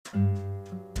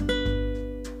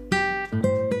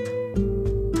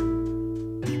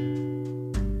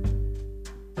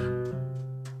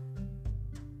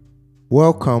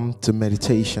Welcome to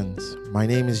Meditations. My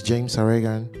name is James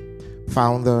Aregan,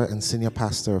 founder and senior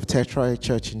pastor of Tetra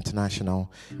Church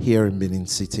International here in Benin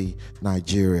City,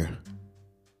 Nigeria.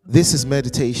 This is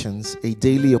Meditations, a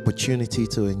daily opportunity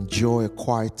to enjoy a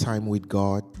quiet time with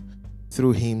God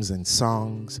through hymns and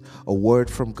songs, a word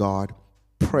from God,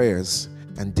 prayers,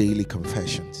 and daily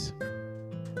confessions.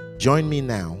 Join me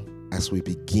now as we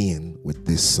begin with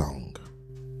this song.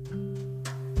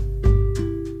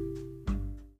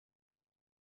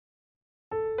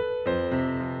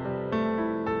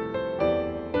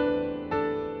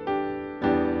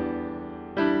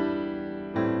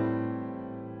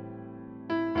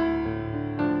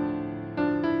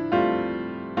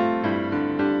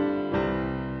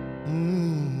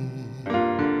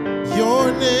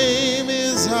 Your name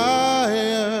is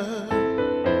higher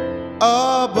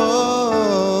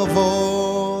above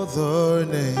all the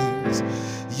names.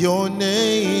 Your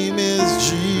name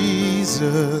is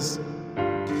Jesus.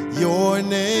 Your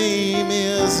name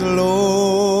is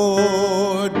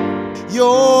Lord.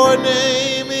 Your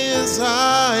name is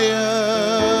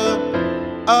higher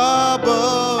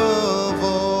above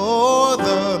all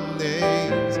the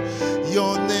names.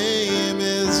 Your name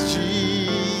is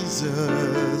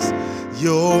Jesus.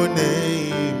 Your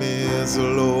name is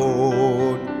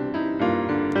Lord.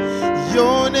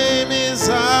 Your name is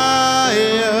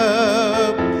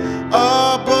higher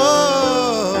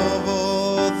above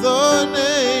all the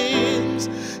names.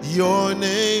 Your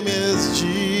name is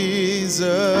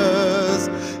Jesus.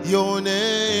 Your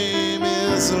name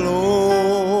is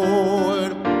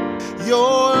Lord.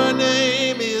 Your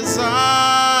name is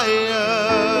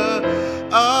higher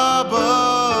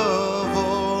above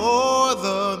all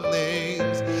the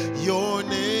names. Your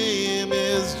name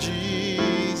is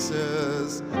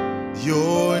Jesus.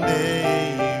 Your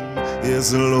name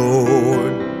is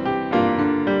Lord.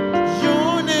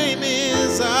 Your name is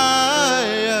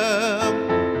higher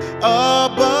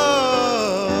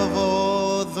above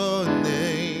all the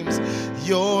names.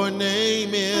 Your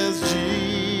name is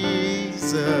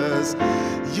Jesus.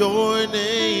 Your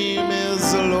name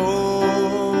is Lord.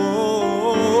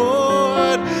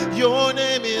 Your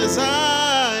name is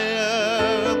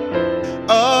higher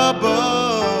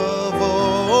above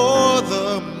all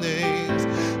the names.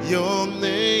 Your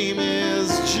name is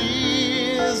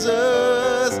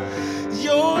Jesus.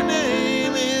 Your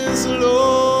name is Lord.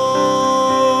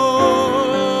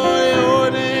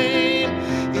 Your name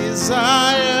is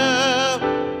higher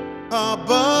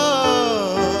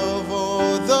above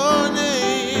all the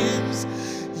names.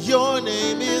 Your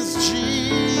name is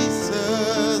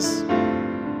Jesus.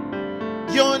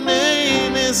 Your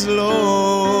name is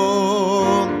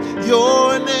Lord.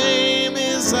 Your name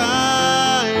is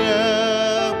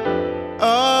higher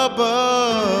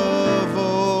above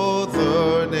all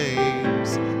the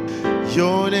names.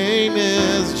 Your name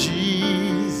is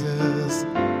Jesus.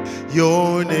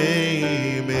 Your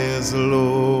name is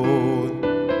Lord.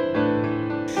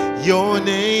 Your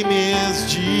name is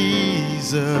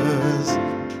Jesus.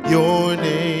 Your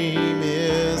name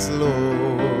is Lord.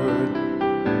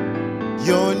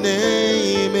 Your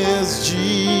name is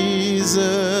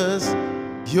Jesus.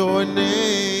 Your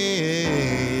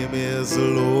name is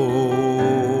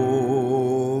Lord.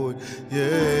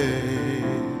 Yeah.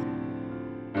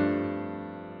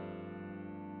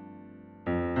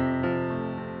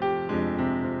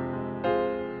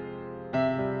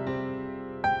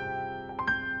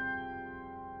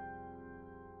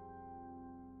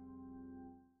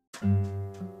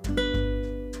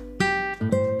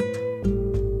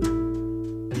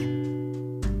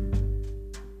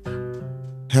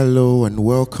 Hello and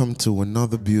welcome to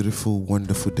another beautiful,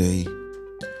 wonderful day.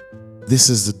 This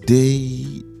is the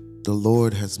day the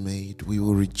Lord has made. We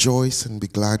will rejoice and be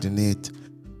glad in it.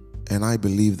 And I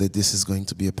believe that this is going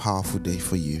to be a powerful day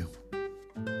for you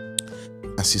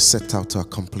as you set out to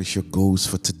accomplish your goals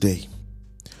for today.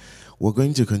 We're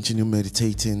going to continue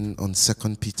meditating on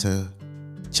 2 Peter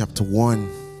chapter 1.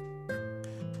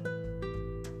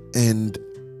 And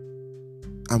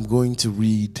I'm going to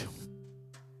read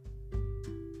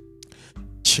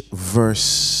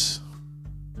verse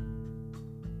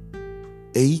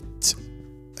 8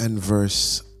 and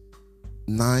verse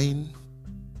 9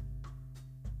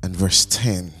 and verse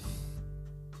 10.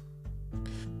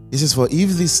 It says, "For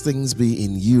if these things be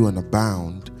in you and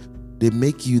abound, they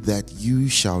make you that you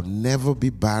shall never be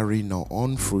barren or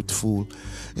unfruitful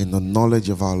in the knowledge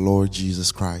of our Lord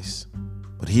Jesus Christ.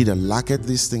 But he that lacketh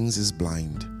these things is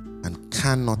blind and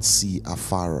cannot see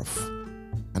afar off,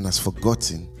 and has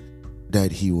forgotten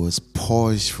that he was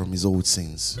purged from his old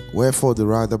sins. Wherefore the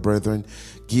rather, brethren,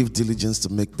 give diligence to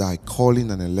make thy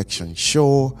calling and election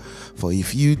sure. For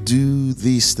if you do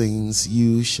these things,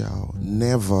 you shall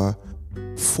never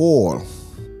fall.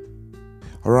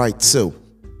 All right, so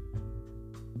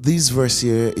this verse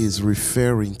here is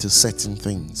referring to certain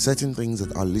things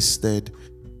that are listed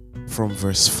from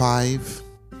verse 5,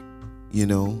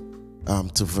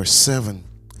 to verse 7.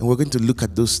 And we're going to look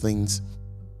at those things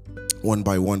one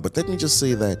by one. But let me just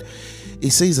say that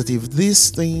it says that if these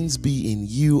things be in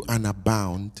you and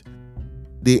abound,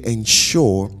 they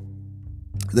ensure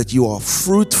that you are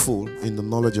fruitful in the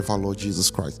knowledge of our Lord Jesus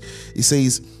Christ. It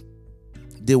says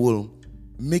they will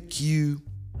make you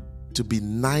to be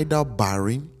neither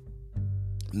barren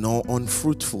nor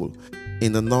unfruitful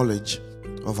in the knowledge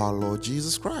of our Lord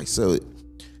Jesus Christ. So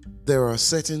there are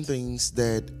certain things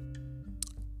that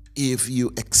if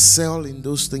you excel in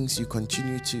those things, you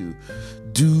continue to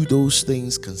do those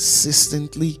things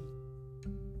consistently,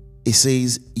 it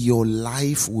says your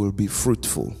life will be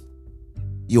fruitful.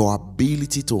 Your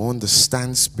ability to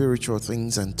understand spiritual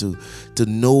things and to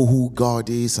know who God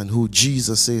is and who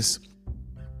Jesus is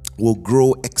will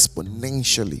grow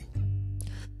exponentially.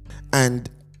 And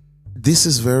this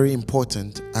is very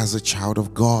important as a child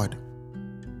of God,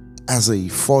 as a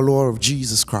follower of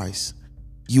Jesus Christ.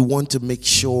 You want to make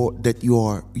sure that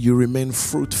you remain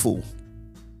fruitful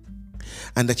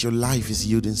and that your life is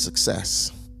yielding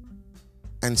success.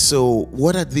 And so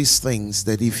what are these things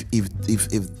that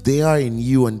if they are in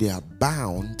you and they are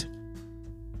bound,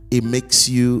 it makes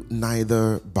you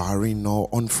neither barren nor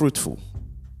unfruitful?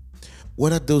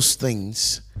 What are those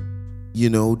things,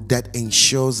 that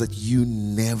ensures that you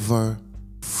never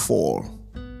fall?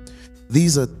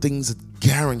 These are things that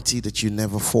guarantee that you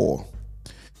never fall,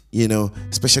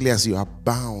 especially as you are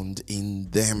bound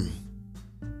in them.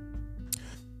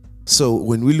 So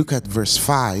when we look at verse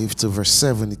 5 to verse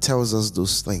 7, it tells us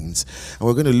those things. And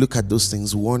we're going to look at those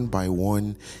things one by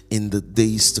one in the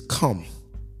days to come.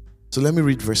 So let me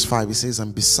read verse 5. It says,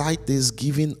 and beside this,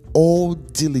 giving all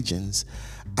diligence,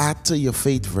 add to your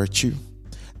faith virtue,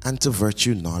 and to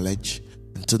virtue knowledge,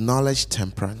 and to knowledge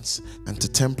temperance, and to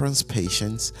temperance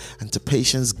patience, and to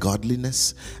patience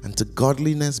godliness, and to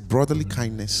godliness brotherly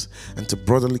kindness, and to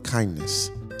brotherly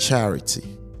kindness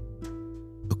charity.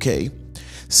 Okay,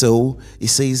 so it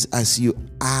says as you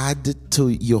add to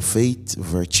your faith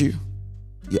virtue,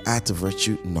 you add to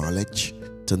virtue knowledge,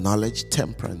 to knowledge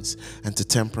temperance, and to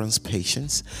temperance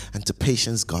patience, and to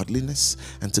patience godliness,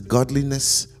 and to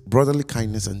godliness brotherly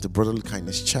kindness, and to brotherly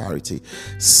kindness charity.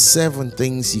 7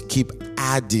 things you keep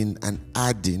adding and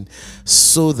adding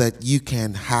so that you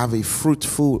can have a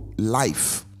fruitful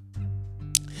life,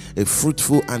 a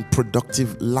fruitful and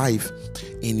productive life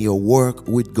in your work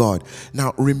with God.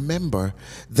 Now remember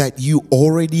that you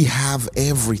already have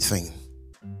everything.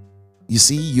 You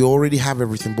see, you already have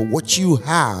everything, but what you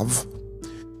have,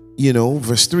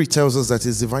 verse 3 tells us that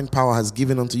his divine power has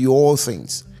given unto you all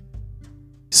things.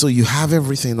 So you have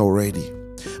everything already.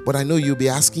 But I know you'll be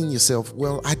asking yourself,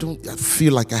 well, I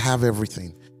feel like I have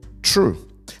everything. True.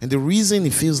 And the reason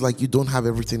it feels like you don't have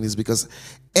everything is because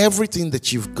everything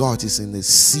that you've got is in a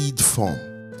seed form.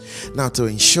 Now, to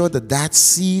ensure that that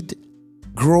seed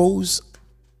grows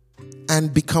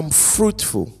and become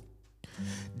fruitful,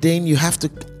 then you have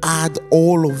to add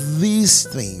all of these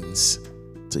things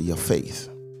to your faith.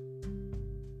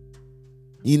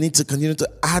 You need to continue to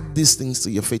add these things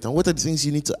to your faith. And what are the things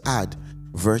you need to add?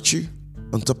 Virtue,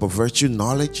 on top of virtue,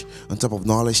 knowledge, on top of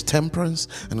knowledge, temperance,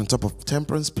 and on top of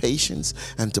temperance, patience,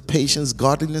 and to patience,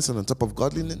 godliness, and on top of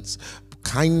godliness,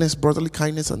 kindness, brotherly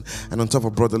kindness, and on top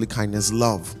of brotherly kindness,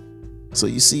 love. So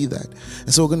you see that.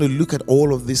 And so we're going to look at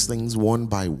all of these things one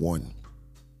by one,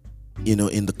 in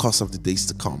the course of the days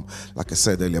to come, like I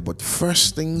said earlier. But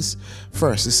first things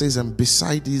first, it says, and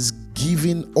beside this,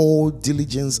 giving all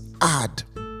diligence, add.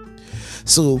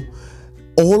 So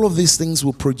all of these things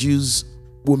will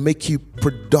make you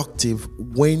productive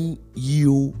when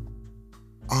you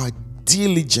are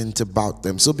diligent about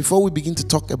them. So before we begin to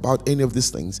talk about any of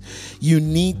these things, you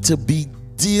need to be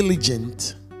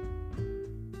diligent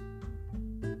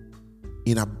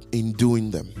in doing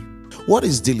them. What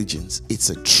is diligence? It's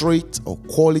a trait or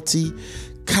quality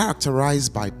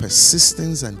characterized by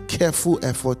persistence and careful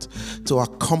effort to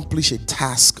accomplish a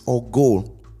task or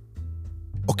goal.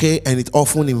 Okay, and it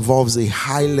often involves a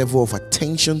high level of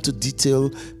attention to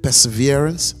detail,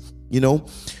 perseverance.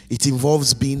 It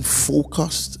involves being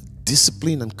focused,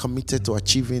 disciplined, and committed to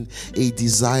achieving a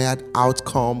desired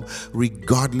outcome,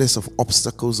 regardless of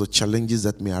obstacles or challenges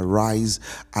that may arise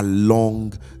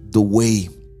along the way.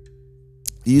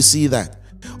 Do you see that?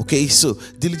 Okay, so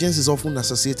diligence is often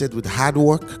associated with hard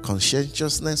work,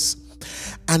 conscientiousness,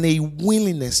 and a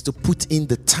willingness to put in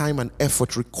the time and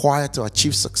effort required to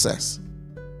achieve success.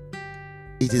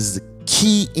 It is the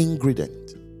key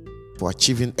ingredient for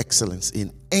achieving excellence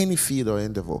in any field or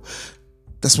endeavor.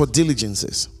 That's what diligence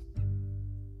is.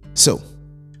 So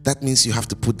that means you have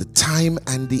to put the time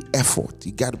and the effort.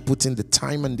 You got to put in the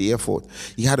time and the effort.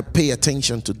 You got to pay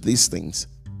attention to these things.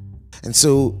 And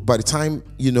so by the time,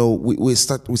 we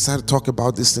start to talk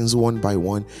about these things one by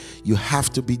one, you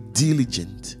have to be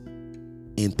diligent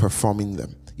in performing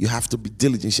them. You have to be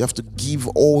diligent. You have to give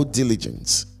all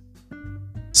diligence.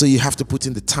 So you have to put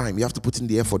in the time. You have to put in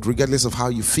the effort, regardless of how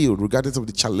you feel, regardless of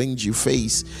the challenge you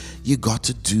face. You got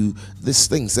to do these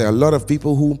things. There are a lot of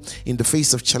people who, in the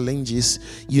face of challenges,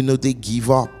 they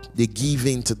give up. They give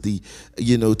in to the,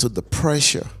 to the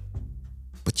pressure.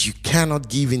 But you cannot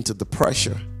give in to the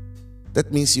pressure.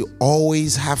 That means you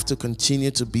always have to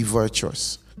continue to be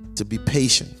virtuous, to be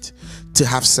patient, to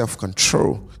have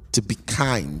self-control, to be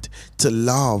kind, to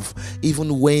love,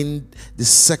 even when the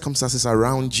circumstances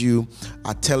around you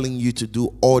are telling you to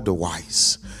do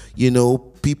otherwise.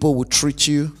 People will treat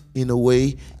you in a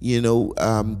way,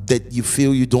 that you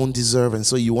feel you don't deserve, and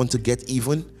so you want to get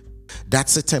even.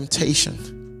 That's a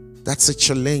temptation. That's a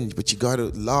challenge, but you got to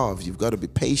love. You've got to be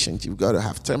patient. You've got to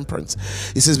have temperance.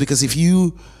 It says, because if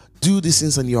you do these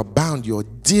things and you're bound, you're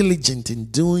diligent in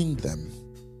doing them,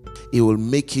 it will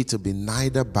make you to be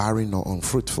neither barren nor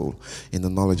unfruitful in the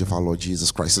knowledge of our Lord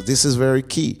Jesus Christ. So this is very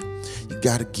key. You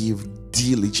got to give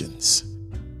diligence.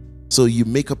 So you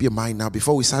make up your mind now.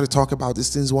 Before we start to talk about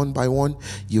these things one by one,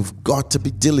 you've got to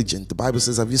be diligent. The Bible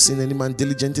says, have you seen any man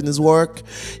diligent in his work?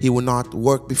 He will not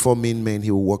work before mean men.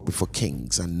 He will work before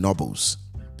kings and nobles.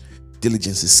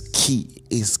 Diligence is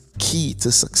key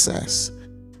to success.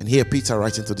 And here Peter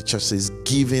writing to the church says,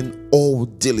 giving all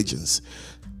diligence.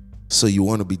 So you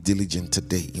want to be diligent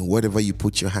today in whatever you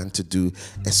put your hand to do,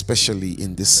 especially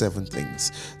in these 7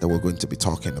 things that we're going to be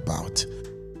talking about.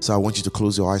 So I want you to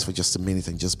close your eyes for just a minute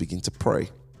and just begin to pray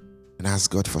and ask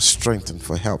God for strength and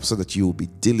for help so that you will be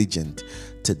diligent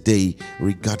today,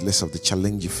 regardless of the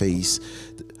challenge you face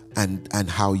and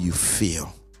how you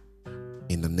feel.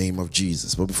 In the name of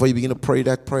Jesus. But before you begin to pray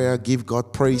that prayer, give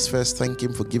God praise first. Thank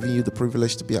Him for giving you the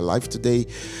privilege to be alive today.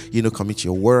 Commit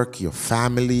your work, your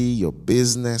family, your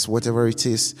business, whatever it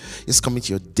is. Just commit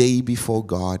your day before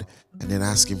God and then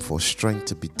ask Him for strength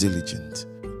to be diligent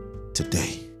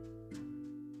today.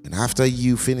 And after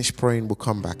you finish praying, we'll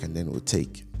come back and then we'll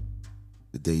take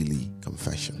the daily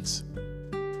confessions.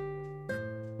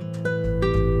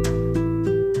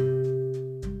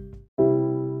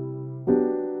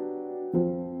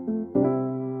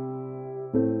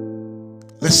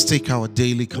 Let's take our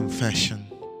daily confession.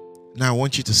 Now I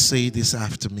want you to say this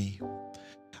after me.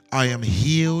 I am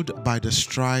healed by the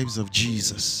stripes of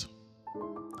Jesus.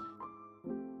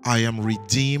 I am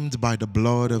redeemed by the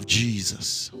blood of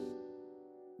Jesus.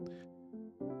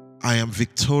 I am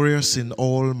victorious in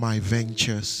all my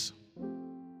ventures.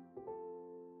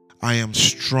 I am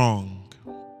strong.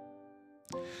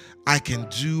 I can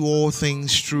do all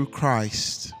things through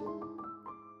Christ.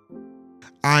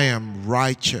 I am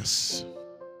righteous.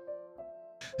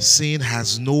 Sin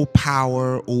has no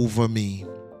power over me.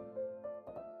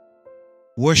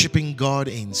 Worshiping God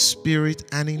in spirit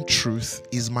and in truth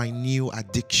is my new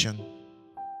addiction.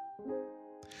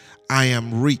 I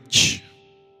am rich.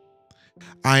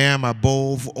 I am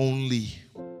above only.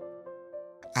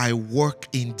 I work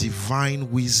in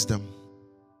divine wisdom.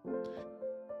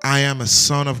 I am a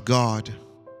son of God.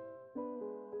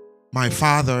 My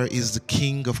Father is the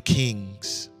King of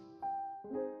Kings.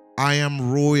 I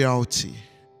am royalty.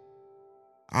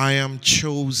 I am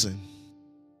chosen.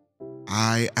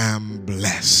 I am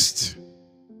blessed.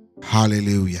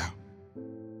 Hallelujah.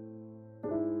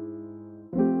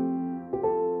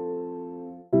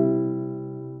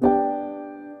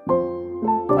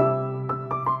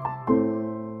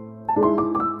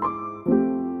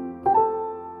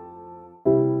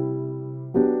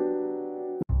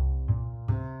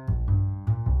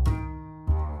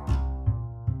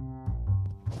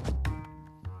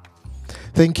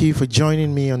 Thank you for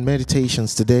joining me on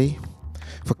Meditations today.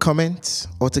 For comments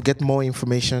or to get more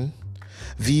information,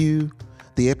 view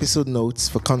the episode notes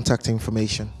for contact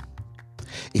information.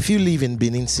 If you live in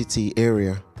Benin City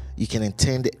area, you can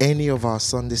attend any of our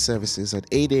Sunday services at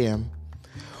 8 a.m.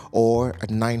 or at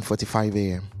 9:45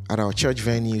 a.m. at our church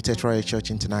venue, Tetraya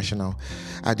Church International,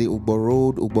 at the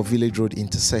Ugbo Village Road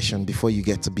intersection before you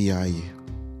get to BIU.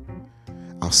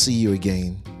 I'll see you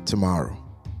again tomorrow.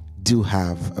 Do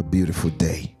have a beautiful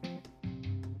day.